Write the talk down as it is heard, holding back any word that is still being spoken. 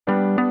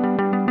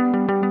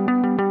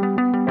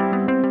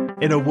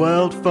In a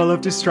world full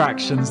of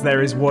distractions,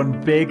 there is one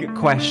big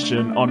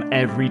question on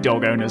every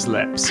dog owner's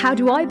lips. How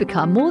do I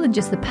become more than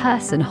just the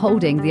person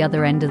holding the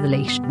other end of the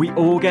leash? We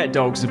all get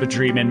dogs with a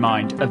dream in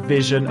mind, a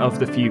vision of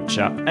the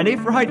future. And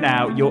if right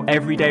now your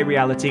everyday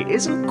reality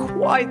isn't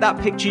quite that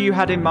picture you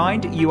had in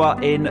mind, you are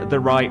in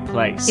the right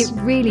place. It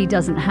really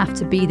doesn't have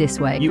to be this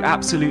way. You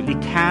absolutely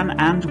can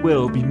and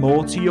will be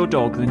more to your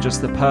dog than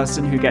just the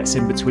person who gets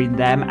in between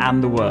them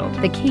and the world.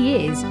 The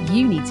key is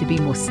you need to be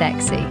more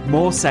sexy.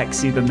 More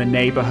sexy than the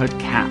neighbourhood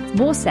cat.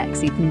 More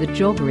sexy than the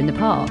jogger in the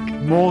park.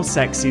 More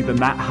sexy than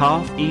that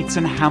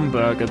half-eaten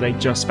hamburger they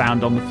just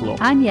found on the floor.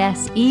 And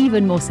yes,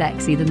 even more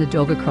sexy than the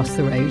dog across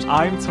the road.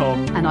 I'm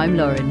Tom. And I'm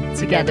Lauren.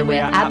 Together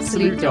we're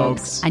Absolute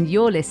Dogs. And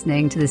you're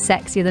listening to the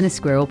Sexier Than a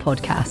Squirrel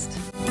podcast.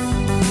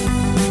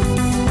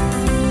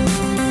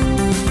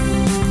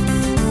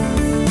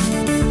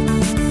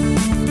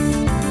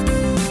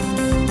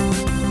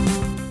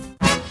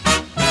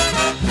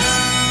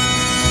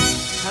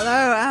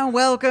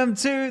 Welcome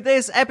to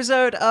this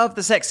episode of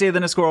the Sexier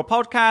Than a Squirrel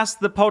podcast,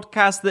 the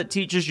podcast that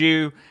teaches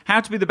you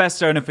how to be the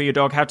best owner for your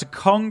dog, how to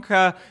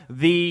conquer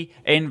the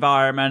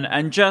environment,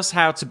 and just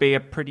how to be a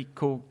pretty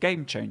cool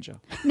game changer.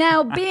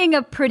 Now, being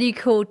a pretty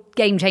cool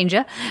game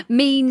changer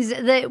means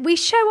that we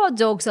show our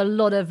dogs a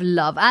lot of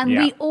love, and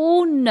we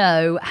all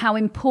know how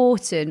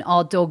important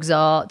our dogs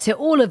are to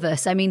all of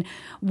us. I mean,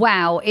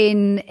 wow,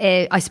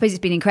 I suppose it's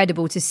been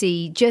incredible to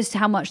see just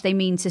how much they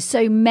mean to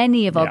so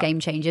many of our game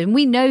changers. And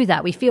we know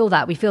that, we feel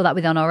that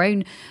within our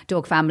own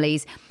dog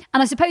families.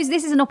 And I suppose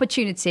this is an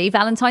opportunity.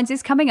 Valentine's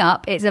is coming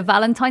up. It's a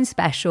Valentine's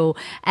special.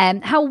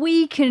 How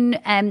we can,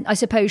 I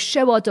suppose,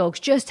 show our dogs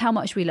just how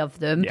much we love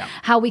them,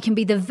 how we can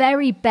be the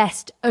very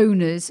best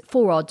owners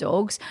for our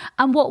dogs,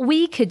 and what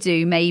we could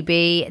do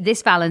maybe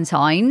this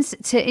Valentine's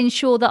to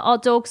ensure that our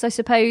dogs, I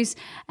suppose,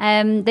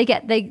 they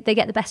get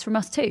the best from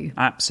us too.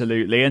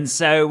 Absolutely. And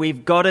so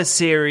we've got a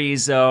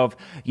series of,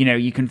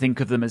 you can think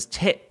of them as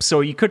tips,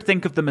 or you could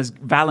think of them as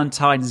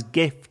Valentine's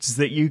gifts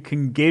that you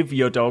can give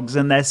your dogs,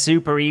 and they're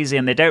super easy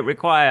and they don't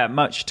require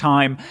much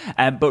time,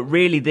 but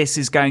really this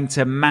is going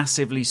to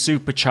massively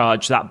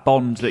supercharge that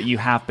bond that you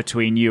have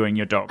between you and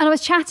your dog. And I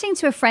was chatting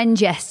to a friend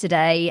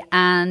yesterday,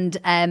 and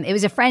it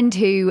was a friend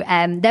who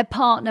their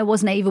partner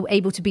wasn't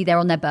able to be there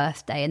on their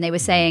birthday, and they were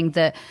saying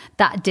that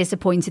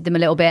disappointed them a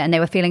little bit and they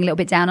were feeling a little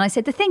bit down. And I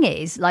said, the thing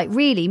is, like,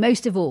 really,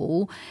 most of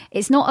all,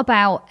 it's not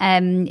about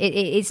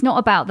it's not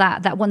about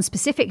that one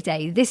specific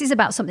day. This is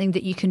about something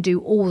that you can do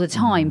all the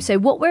time. So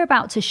what we're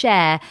about to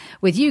share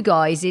with you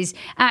guys is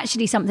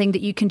actually something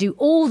that you can do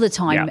all the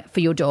time for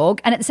your dog.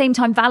 And at the same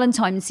time,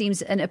 Valentine's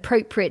seems an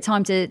appropriate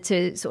time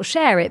to sort of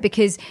share it,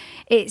 because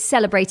it's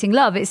celebrating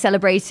love. It's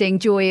celebrating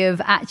joy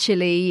of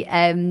actually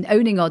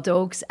owning our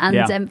dogs.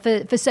 And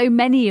for so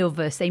many of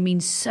us, they mean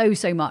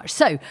so much.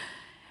 So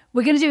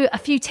we're going to do a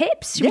few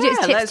tips. Should we do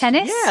tips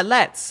tennis? Yeah,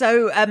 let's.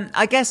 So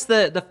I guess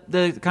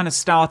the kind of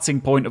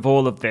starting point of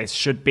all of this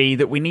should be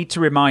that we need to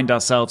remind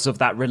ourselves of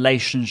that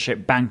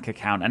relationship bank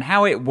account and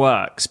how it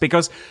works.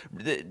 Because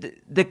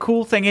the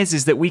cool thing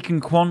is that we can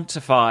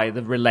quantify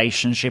the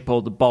relationship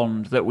or the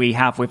bond that we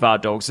have with our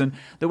dogs. And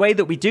the way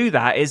that we do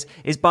that is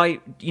by,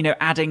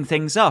 adding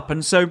things up.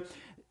 And so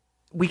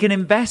we can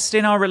invest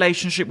in our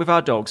relationship with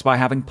our dogs by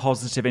having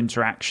positive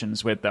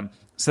interactions with them.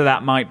 So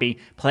that might be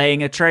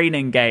playing a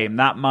training game.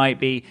 That might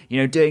be,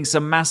 doing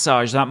some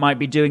massage. That might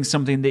be doing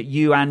something that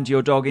you and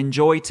your dog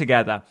enjoy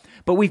together.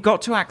 But we've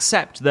got to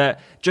accept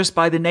that just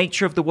by the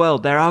nature of the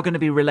world, there are going to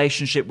be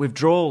relationship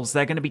withdrawals.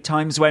 There are going to be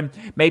times when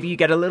maybe you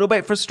get a little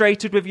bit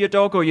frustrated with your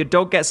dog, or your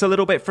dog gets a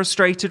little bit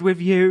frustrated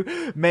with you.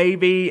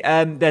 Maybe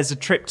there's a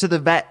trip to the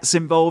vets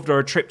involved, or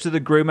a trip to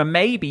the groomer.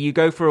 Maybe you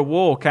go for a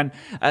walk and,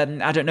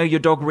 I don't know, your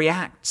dog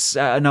reacts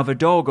at another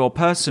dog or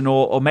person,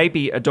 or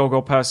maybe a dog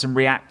or person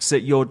reacts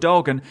at your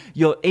dog, and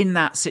you're in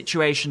that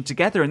situation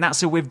together, and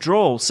that's a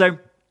withdrawal. So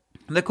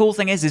the cool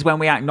thing is when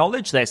we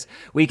acknowledge this,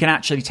 we can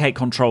actually take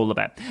control of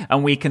it.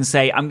 And we can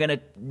say, I'm going to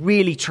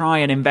really try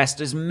and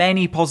invest as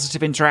many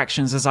positive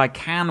interactions as I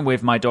can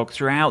with my dog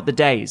throughout the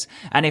days.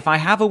 And if I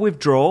have a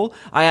withdrawal,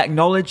 I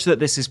acknowledge that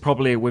this is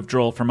probably a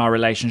withdrawal from our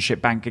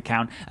relationship bank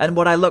account. And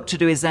what I look to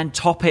do is then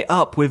top it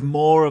up with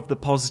more of the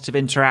positive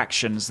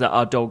interactions that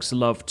our dogs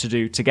love to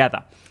do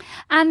together.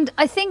 And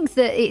I think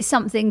that it's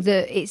something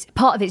that it's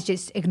part of it's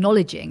just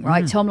acknowledging,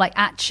 right, Tom? Like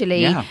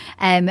actually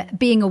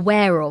being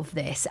aware of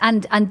this.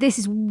 And this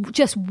is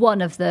just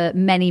one of the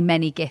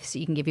many gifts that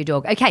you can give your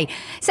dog. Okay,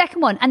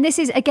 second one. And this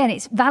is, again,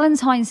 it's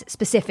Valentine's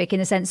specific in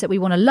the sense that we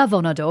want to love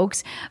on our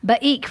dogs. But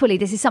equally,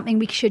 this is something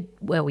we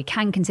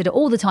can consider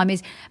all the time,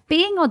 is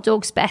being our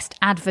dog's best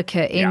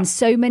advocate in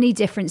so many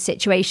different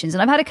situations.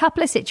 And I've had a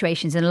couple of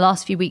situations in the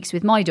last few weeks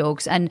with my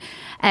dogs. And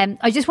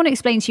I just want to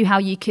explain to you how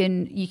you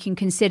can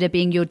consider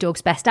being your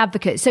dog's best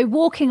advocate. So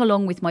walking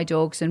along with my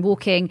dogs and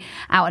walking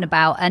out and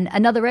about, and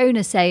another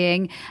owner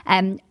saying,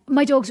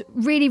 my dogs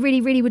really,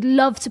 really, really would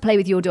love to play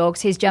with your dogs.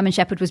 His German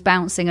Shepherd was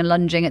bouncing and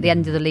lunging at the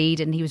end of the lead,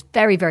 and he was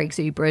very, very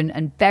exuberant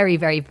and very,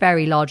 very,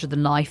 very larger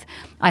than life.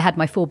 I had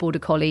my 4 Border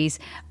Collies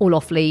all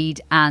off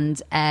lead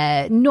and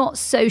not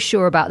so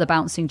sure about the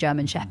bouncing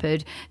German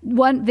Shepherd.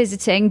 Weren't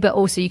visiting, but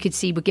also you could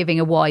see we're giving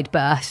a wide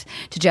berth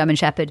to German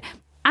Shepherd.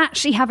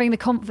 Actually having the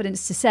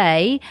confidence to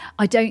say,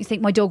 I don't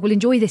think my dog will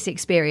enjoy this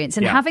experience.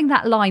 And having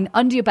that line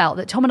under your belt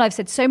that Tom and I have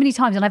said so many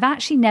times, and I've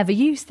actually never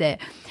used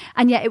it.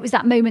 And yet it was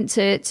that moment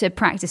to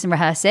practice and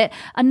rehearse it.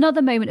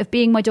 Another moment of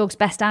being my dog's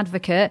best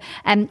advocate.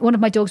 One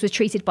of my dogs was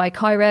treated by a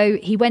chiro.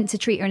 He went to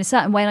treat her in a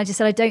certain way. And I just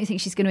said, I don't think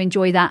she's going to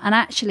enjoy that. And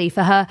actually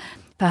for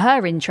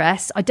her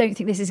interests, I don't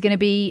think this is going to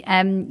be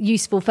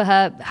useful for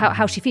her,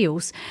 how she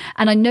feels.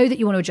 And I know that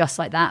you want to adjust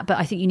like that, but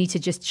I think you need to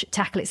just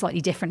tackle it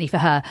slightly differently for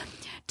her.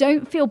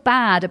 Don't feel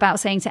bad about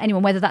saying to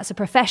anyone, whether that's a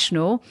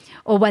professional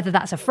or whether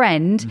that's a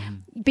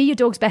friend, be your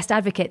dog's best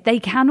advocate. They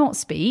cannot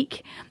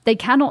speak. They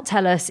cannot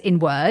tell us in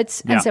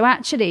words. And so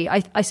actually,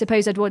 I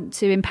suppose I'd want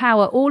to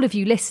empower all of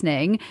you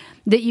listening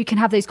that you can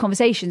have those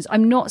conversations.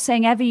 I'm not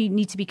saying ever you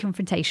need to be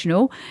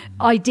confrontational.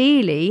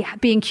 Ideally,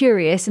 being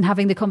curious and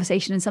having the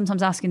conversation and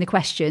sometimes asking the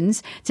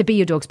questions to be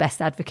your dog's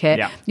best advocate.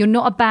 Yeah. You're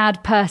not a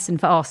bad person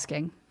for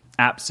asking.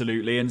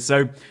 Absolutely. And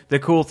so the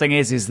cool thing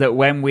is that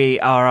when we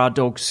are our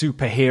dog's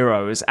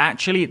superheroes,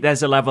 actually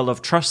there's a level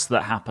of trust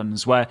that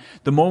happens where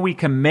the more we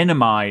can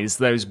minimize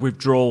those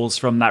withdrawals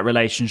from that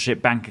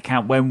relationship bank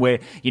account when we're,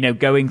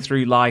 going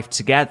through life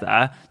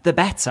together, the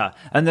better.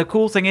 And the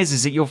cool thing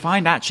is that you'll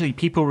find actually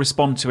people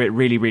respond to it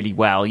really, really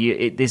well.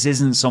 This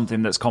isn't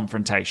something that's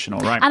confrontational,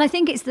 right? And I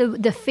think it's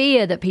the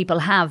fear that people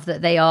have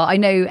that they are. I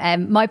know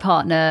my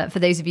partner, for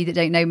those of you that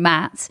don't know,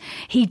 Matt,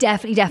 he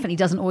definitely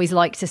doesn't always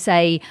like to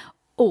say,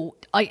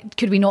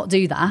 could we not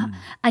do that?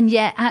 And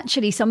yet,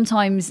 actually,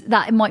 sometimes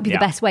that might be the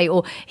best way.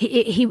 Or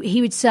he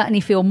would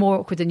certainly feel more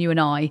awkward than you and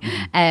I.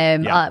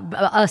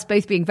 Us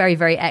both being very,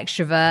 very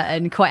extrovert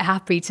and quite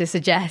happy to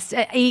suggest.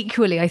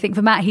 Equally, I think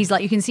for Matt, he's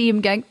like, you can see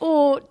him going,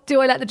 do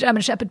I let the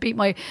German Shepherd beat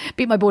my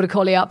Border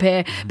Collie up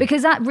here?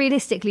 Because that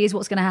realistically is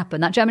what's going to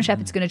happen. That German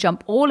Shepherd's going to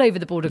jump all over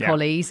the Border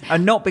Collies.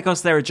 And not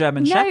because they're a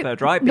German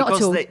Shepherd, right?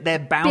 Because they're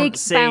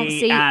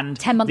bouncy and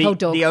 10-month-old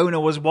dog. The owner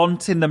was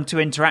wanting them to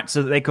interact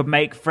so that they could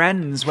make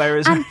friends.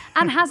 Whereas and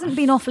hasn't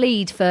been off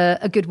lead for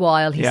a good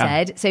while, he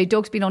said. So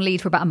dog's been on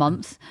lead for about a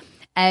month.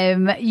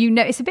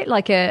 It's a bit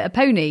like a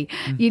pony.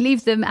 You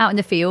leave them out in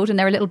the field and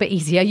they're a little bit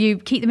easier. You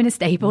keep them in a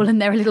stable and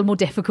they're a little more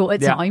difficult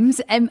at times.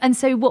 And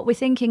so what we're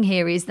thinking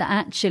here is that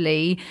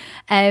actually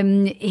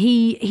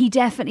he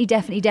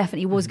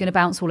definitely was going to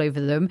bounce all over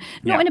them.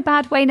 Not in a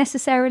bad way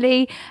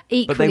necessarily.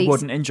 Equally, but they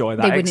wouldn't enjoy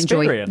that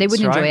experience. They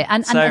wouldn't enjoy it.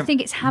 And I think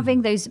it's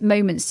having those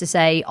moments to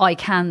say, I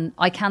can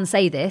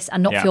say this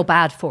and not feel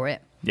bad for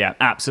it. Yeah,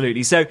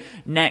 absolutely. So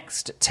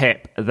next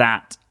tip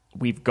that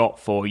we've got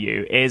for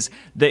you is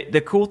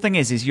the cool thing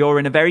is you're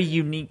in a very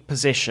unique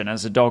position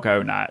as a dog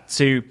owner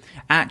to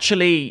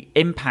actually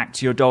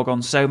impact your dog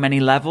on so many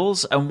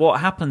levels. And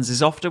what happens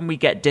is often we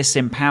get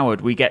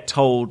disempowered. We get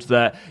told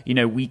that,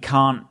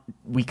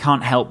 we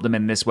can't help them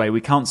in this way.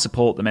 We can't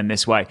support them in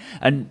this way.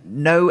 And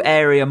no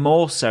area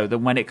more so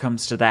than when it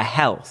comes to their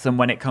health and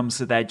when it comes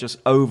to their just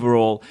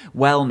overall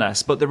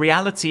wellness. But the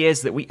reality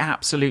is that we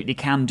absolutely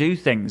can do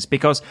things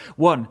because,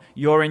 one,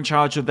 you're in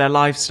charge of their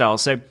lifestyle.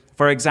 So,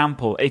 for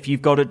example, if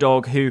you've got a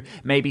dog who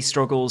maybe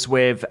struggles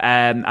with,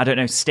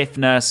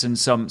 stiffness and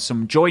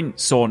some joint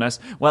soreness,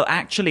 well,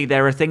 actually,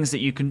 there are things that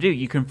you can do.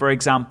 You can, for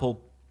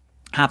example,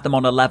 have them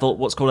on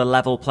what's called a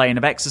level plane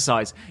of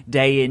exercise.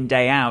 Day in,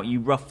 day out,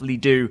 you roughly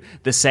do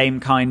the same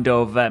kind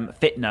of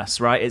fitness,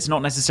 right? It's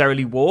not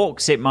necessarily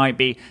walks. It might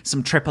be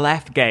some Triple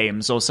F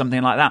games or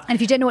something like that. And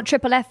if you don't know what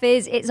Triple F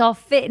is, it's our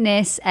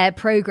fitness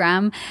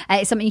program.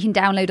 It's something you can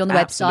download on the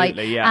website.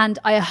 Yeah. And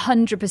I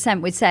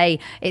 100% would say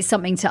it's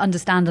something to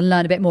understand and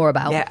learn a bit more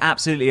about. Yeah,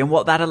 absolutely. And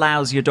what that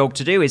allows your dog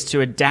to do is to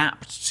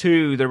adapt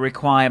to the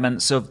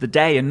requirements of the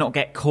day and not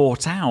get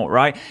caught out,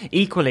 right?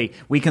 Equally,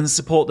 we can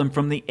support them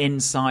from the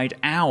inside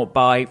out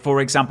by, for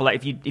example,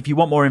 if you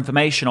want more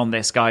information on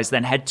this, guys,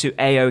 then head to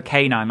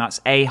AOK9, that's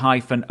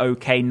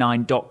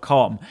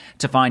a-ok9.com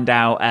to find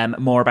out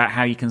more about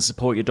how you can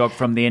support your dog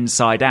from the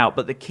inside out.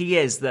 But the key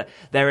is that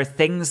there are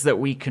things that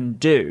we can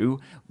do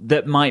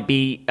that might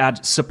be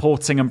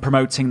supporting and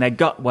promoting their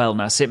gut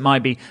wellness. It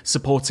might be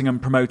supporting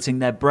and promoting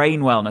their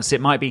brain wellness. It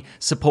might be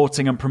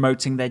supporting and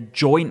promoting their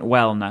joint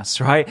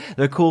wellness, right?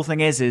 The cool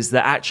thing is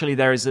that actually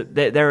there's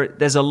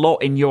a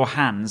lot in your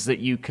hands that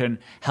you can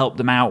help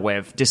them out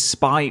with,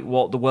 despite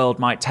what the world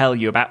might tell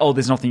you about,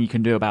 there's nothing you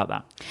can do about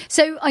that.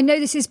 So I know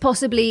this is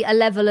possibly a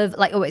level of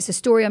it's a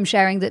story I'm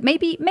sharing that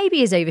maybe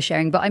is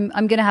oversharing, but I'm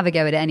going to have a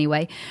go at it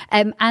anyway.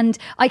 And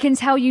I can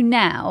tell you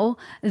now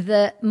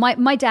that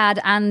my dad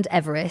and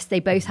Everest,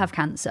 they both have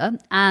cancer.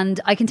 And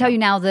I can tell you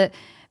now that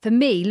for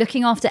me,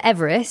 looking after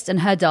Everest and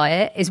her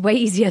diet is way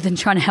easier than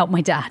trying to help my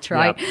dad,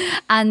 right? Yeah.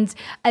 And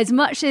as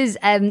much as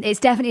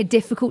it's definitely a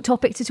difficult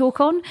topic to talk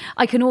on,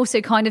 I can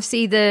also kind of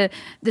see the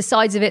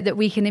sides of it that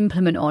we can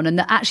implement on, and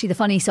actually the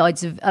funny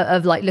sides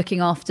of like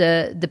looking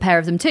after the pair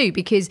of them too,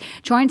 because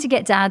trying to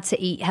get dad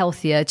to eat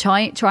healthier,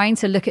 trying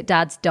to look at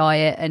dad's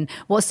diet and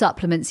what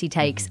supplements he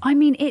takes. I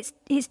mean, it's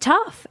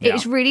tough. Yeah.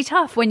 It's really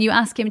tough when you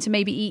ask him to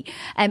maybe eat.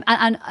 And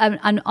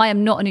I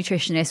am not a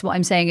nutritionist. What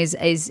I'm saying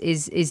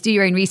is do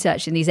your own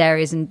research in these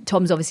areas. And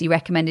Tom's obviously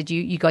recommended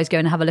you guys go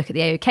and have a look at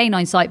the AO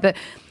Canine site, but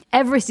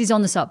Everest is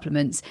on the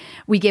supplements.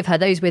 We give her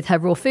those with her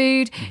raw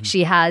food. Mm-hmm.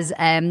 She has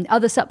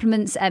other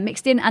supplements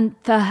mixed in, and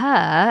for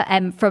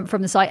her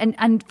from the site,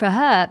 and for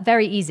her,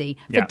 very easy.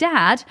 For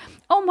dad,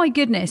 oh my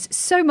goodness,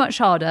 so much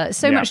harder,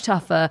 so much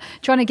tougher,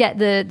 trying to get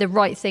the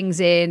right things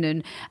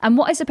in. And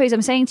what I suppose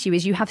I'm saying to you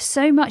is you have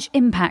so much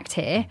impact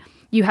here.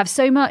 You have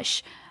so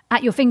much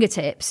at your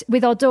fingertips.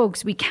 With our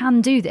dogs, we can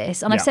do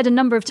this. And I've said a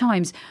number of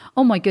times,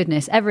 oh my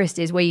goodness, Everest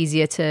is way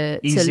easier to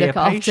look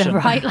after,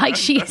 right? Like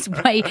she is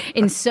way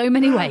in so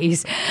many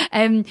ways.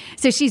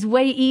 So she's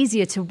way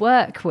easier to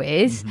work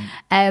with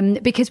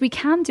because we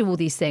can do all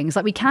these things.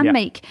 Like we can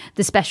make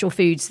the special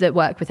foods that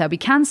work with her. We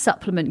can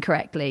supplement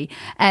correctly.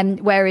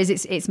 Whereas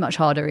it's much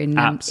harder in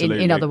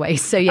other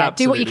ways. So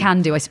do what you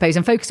can do, I suppose,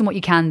 and focus on what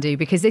you can do,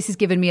 because this has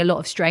given me a lot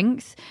of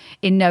strength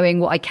in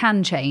knowing what I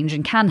can change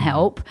and can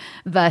help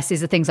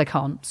versus the things I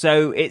can't.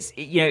 So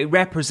it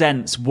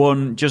represents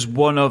one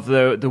of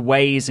the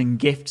ways and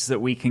gifts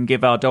that we can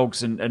give our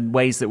dogs and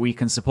ways that we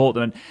can support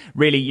them. And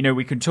really,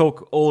 we can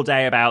talk all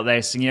day about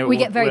this. And, we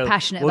get very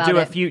passionate about it.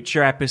 We'll do a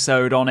future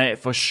episode on it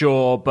for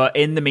sure. But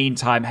in the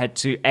meantime, head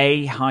to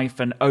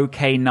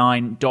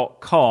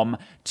a-ok9.com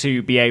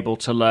to be able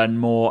to learn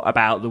more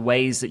about the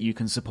ways that you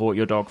can support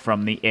your dog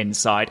from the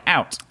inside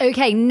out.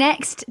 Okay,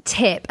 next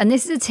tip. And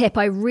this is a tip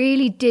I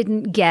really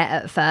didn't get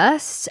at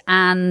first.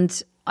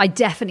 And I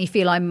definitely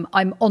feel I'm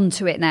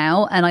onto it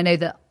now. And I know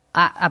that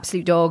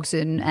Absolute Dogs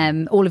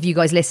and all of you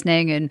guys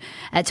listening and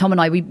Tom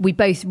and I, we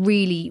both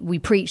we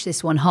preach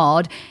this one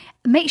hard.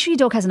 Make sure your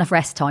dog has enough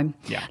rest time.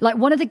 Yeah. Like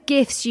one of the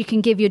gifts you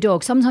can give your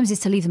dog sometimes is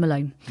to leave them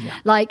alone. Yeah.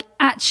 Like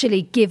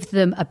actually give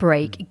them a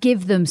break,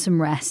 give them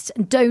some rest,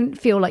 and don't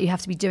feel like you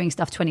have to be doing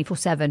stuff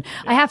 24/7.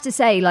 I have to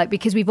say, like,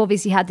 because we've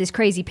obviously had this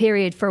crazy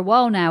period for a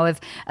while now of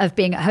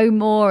being at home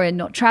more and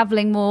not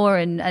traveling more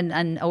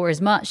and or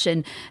as much,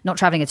 and not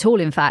traveling at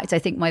all. In fact, I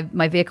think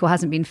my vehicle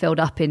hasn't been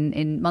filled up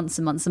in months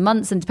and months and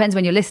months, and depends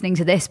when you're listening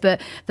to this. But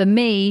for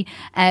me,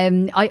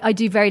 I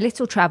do very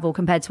little travel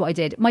compared to what I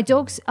did. My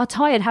dogs are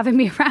tired having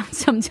me around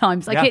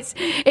sometimes. Like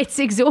it's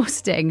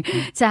exhausting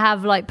to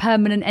have like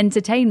permanent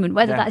entertainment,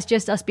 whether that's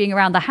just us being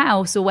around the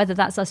house or whether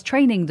that's us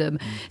training them.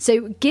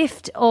 So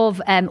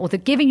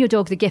giving your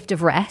dog the gift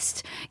of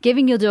rest,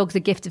 giving your dog the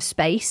gift of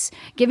space,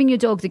 giving your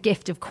dog the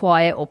gift of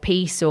quiet or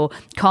peace or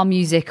calm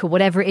music or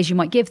whatever it is you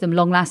might give them,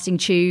 long lasting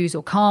chews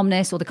or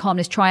calmness or the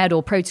calmness triad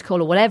or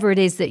protocol or whatever it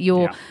is that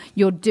you're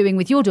doing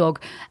with your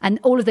dog. And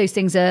all of those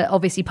things are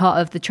obviously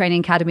part of the Training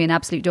Academy and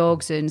Absolute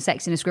Dogs and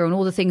Sexy in a Squirrel and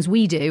all the things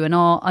we do in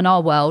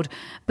our world.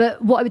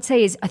 But what I would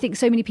say is I think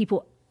so many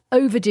people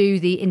overdo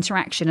the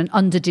interaction and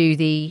underdo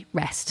the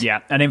rest.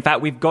 Yeah, and in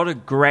fact, we've got a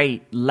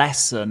great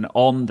lesson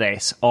on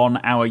this on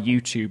our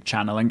YouTube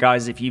channel. And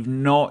guys, if you've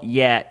not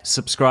yet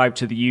subscribed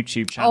to the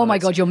YouTube channel... Oh my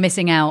God, you're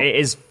missing out. It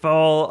is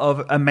full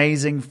of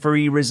amazing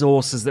free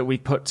resources that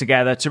we've put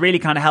together to really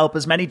kind of help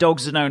as many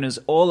dogs and owners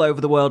all over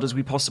the world as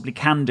we possibly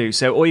can do.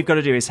 So all you've got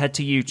to do is head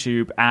to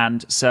YouTube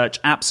and search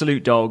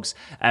Absolute Dogs,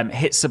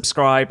 hit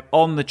subscribe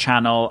on the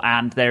channel,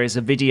 and there is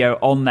a video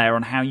on there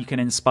on how you can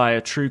inspire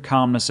true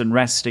calmness and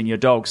rest in your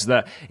dogs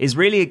that is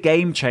really a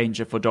game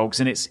changer for dogs,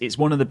 and it's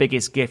one of the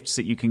biggest gifts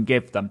that you can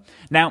give them.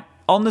 Now,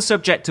 on the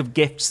subject of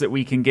gifts that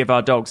we can give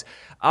our dogs,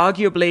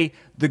 arguably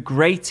the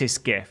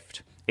greatest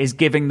gift is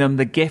giving them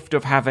the gift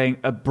of having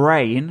a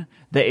brain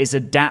that is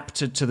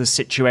adapted to the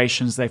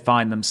situations they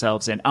find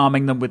themselves in,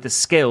 arming them with the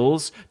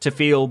skills to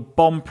feel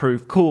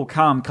bomb-proof, cool,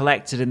 calm,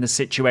 collected in the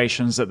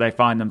situations that they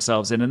find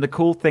themselves in. And the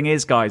cool thing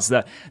is, guys,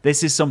 that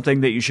this is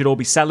something that you should all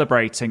be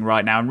celebrating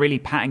right now and really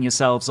patting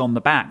yourselves on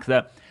the back,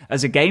 that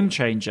as a game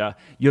changer,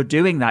 you're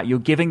doing that. You're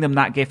giving them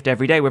that gift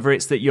every day, whether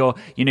it's that you're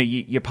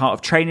part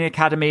of Training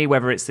Academy,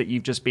 whether it's that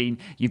you've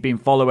been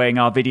following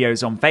our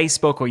videos on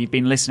Facebook, or you've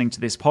been listening to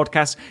this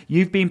podcast.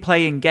 You've been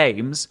playing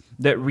games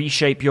that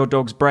reshape your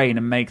dog's brain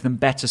and make them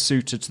better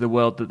suited to the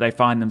world that they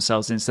find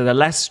themselves in. So they're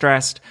less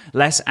stressed,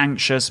 less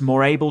anxious,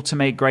 more able to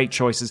make great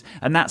choices.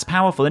 And that's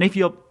powerful. And if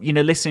you're,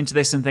 listening to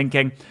this and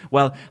thinking,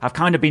 well, I've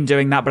kind of been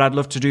doing that, but I'd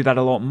love to do that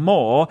a lot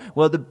more.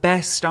 Well, the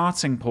best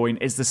starting point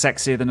is the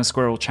Sexier Than a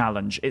Squirrel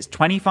Challenge. It's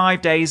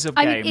 25 days of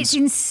games. I mean, it's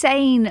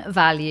insane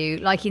value,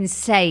 like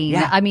insane.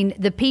 Yeah. I mean,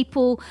 the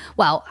people,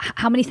 well,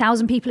 how many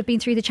thousand people have been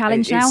through the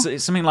challenge now?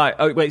 It's something like,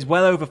 it's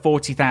well over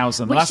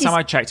 40,000. The last time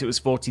I checked, it was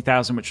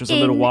 40,000, which was a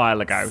little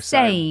while ago.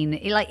 Insane,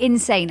 like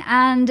insane.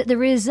 And the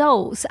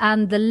results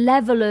and the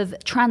level of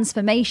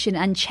transformation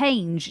and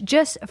change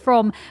just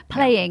from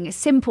playing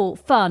simple,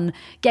 fun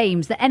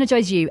games that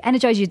energize you,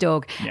 energize your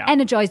dog,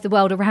 energize the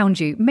world around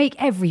you,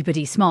 make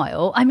everybody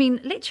smile. I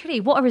mean, literally,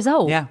 what a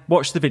result. Yeah,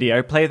 watch the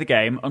video, play the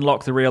game,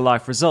 unlock the real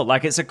life result.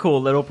 Like, it's a cool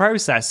little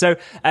process. So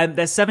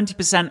there's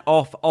 70%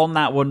 off on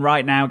that one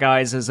right now,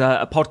 guys. As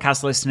a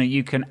podcast listener,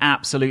 you can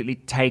absolutely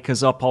take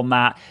us up on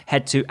that.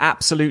 Head to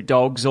Absolute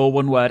Dogs, all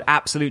one word,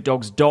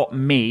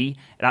 absolutedogs.me.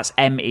 That's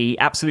M-E,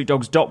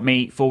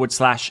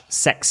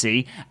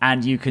 absolutedogs.me/sexy.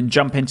 And you can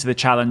jump into the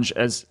challenge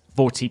as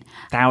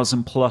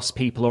 40,000 plus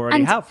people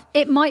already have.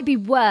 It might be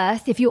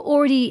worth, if you're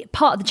already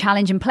part of the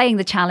challenge and playing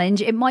the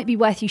challenge, it might be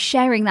worth you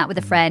sharing that with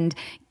a friend,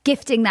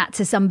 gifting that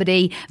to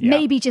somebody,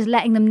 maybe just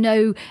letting them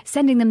know,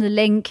 sending them the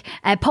link,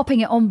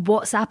 popping it on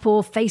WhatsApp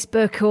or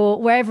Facebook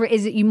or wherever it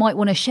is that you might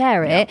want to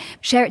share it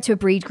to a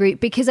breed group,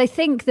 because I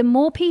think the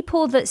more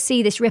people that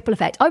see this ripple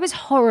effect. I was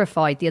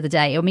horrified the other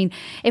day. I mean,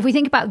 if we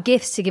think about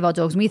gifts to give our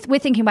dogs, we're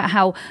thinking about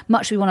how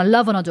much we want to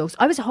love on our dogs.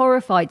 I was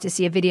horrified to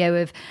see a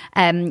video of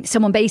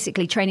someone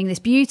basically training this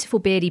beautiful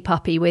beardy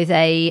puppy with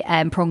a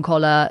prong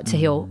collar to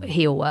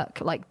heel work,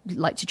 like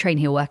to train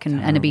heel work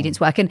and obedience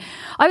work. And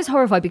I was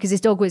horrified because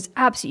this dog was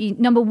absolutely,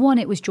 number one,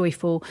 it was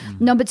joyful.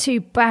 Number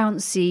two,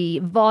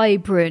 bouncy,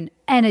 vibrant,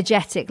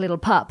 energetic little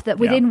pup that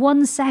within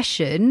one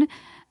session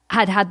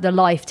had the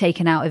life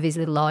taken out of his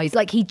little eyes.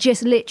 Like, he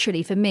just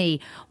literally, for me,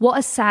 what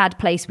a sad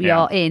place we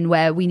are in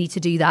where we need to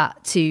do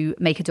that to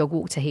make a dog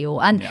walk to heel.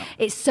 And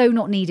it's so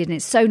not needed and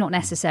it's so not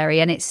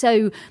necessary and it's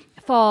so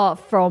far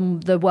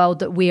from the world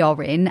that we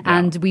are in,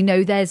 and we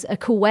know there's a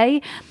cool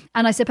way.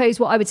 And I suppose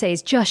what I would say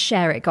is just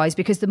share it, guys,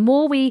 because the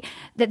more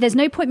there's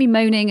no point me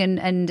moaning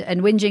and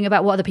whinging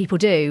about what other people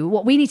do.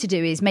 What we need to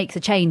do is make the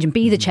change and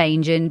be the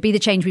change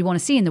we want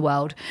to see in the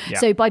world.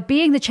 So by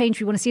being the change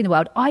we want to see in the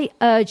world, I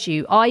urge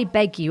you, I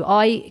beg you,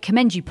 I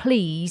commend you,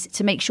 please,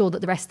 to make sure that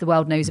the rest of the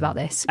world knows about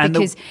this,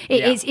 because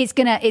it's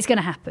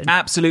gonna happen.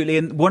 Absolutely.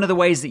 And one of the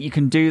ways that you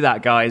can do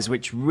that, guys,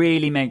 which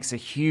really makes a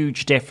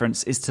huge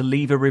difference, is to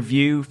leave a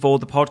review for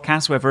the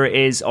podcast, whether it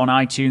is on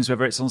iTunes,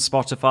 whether it's on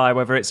Spotify,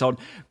 whether it's on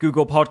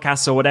Google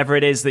Podcasts, or whatever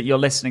it is that you're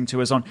listening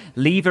to us on.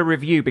 Leave a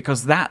review,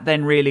 because that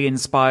then really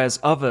inspires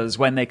others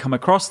when they come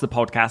across the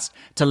podcast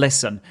to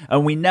listen.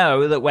 And we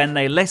know that when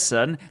they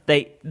listen,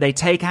 they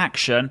take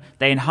action,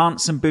 they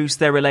enhance and boost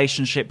their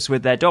relationships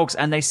with their dogs,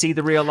 and they see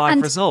the real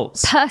life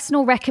results.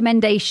 Personal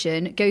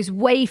recommendation goes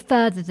way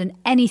further than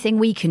anything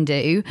we can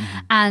do.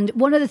 And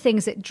one of the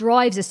things that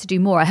drives us to do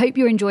more, I hope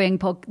you're enjoying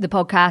the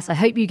podcast. I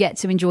hope you get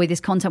to enjoy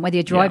this content, whether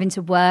you're driving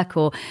to work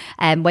or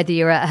whether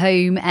you're at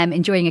home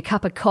enjoying a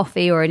cup of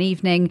coffee or an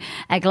evening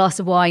a glass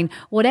of wine,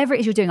 whatever it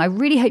is you're doing. I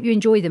really hope you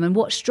enjoy them. And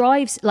what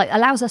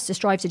allows us to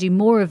strive to do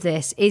more of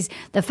this is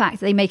the fact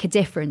that they make a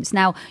difference.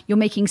 Now, you're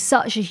making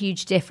such a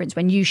huge difference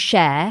when you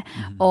share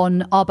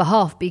on our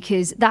behalf,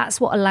 because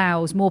that's what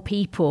allows more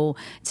people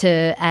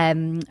to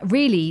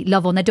really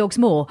love on their dogs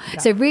more.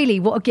 So really,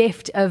 what a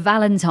gift of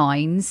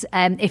Valentine's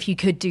if you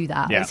could do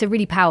that. It's a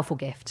really powerful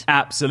gift.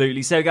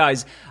 Absolutely. So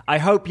guys, I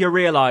hope you're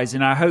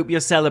realizing, I hope you're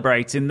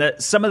celebrating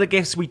that some of the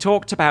gifts we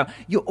talked about,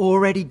 you're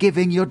already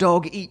giving your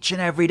dog each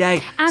and every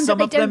day. And some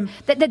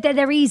that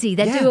they're easy,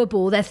 they're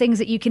doable, they're things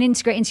that you can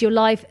integrate into your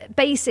life.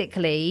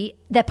 Basically,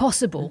 they're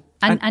possible.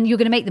 And you're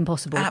going to make them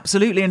possible.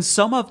 Absolutely. And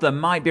some of them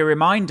might be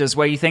reminders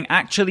where you think,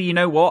 actually, you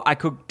know what? I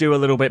could do a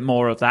little bit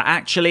more of that.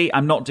 Actually,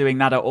 I'm not doing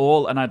that at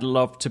all. And I'd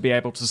love to be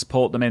able to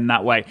support them in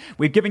that way.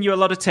 We've given you a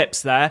lot of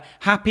tips there.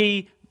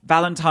 Happy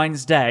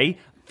Valentine's Day.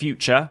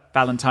 Future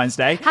Valentine's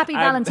Day. Happy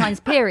Valentine's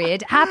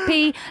period.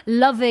 Happy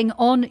loving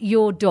on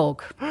your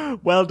dog.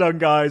 Well done,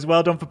 guys.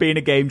 Well done for being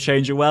a game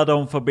changer. Well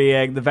done for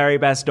being the very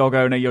best dog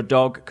owner your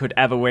dog could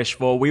ever wish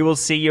for. We will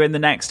see you in the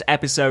next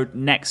episode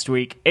next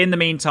week. In the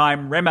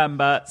meantime,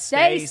 remember,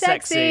 stay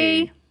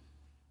sexy.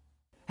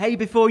 Hey,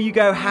 before you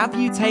go, have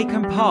you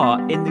taken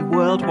part in the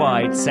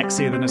worldwide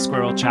Sexier Than a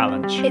Squirrel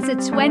Challenge? It's a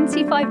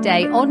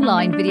 25-day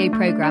online video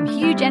program.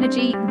 Huge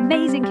energy,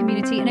 amazing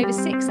community, and over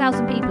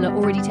 6,000 people are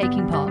already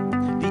taking part.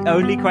 The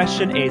only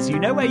question is, you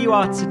know where you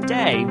are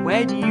today.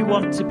 Where do you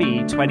want to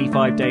be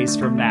 25 days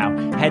from now?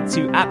 Head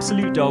to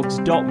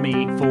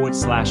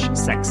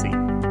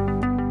absolutedogs.me/sexy.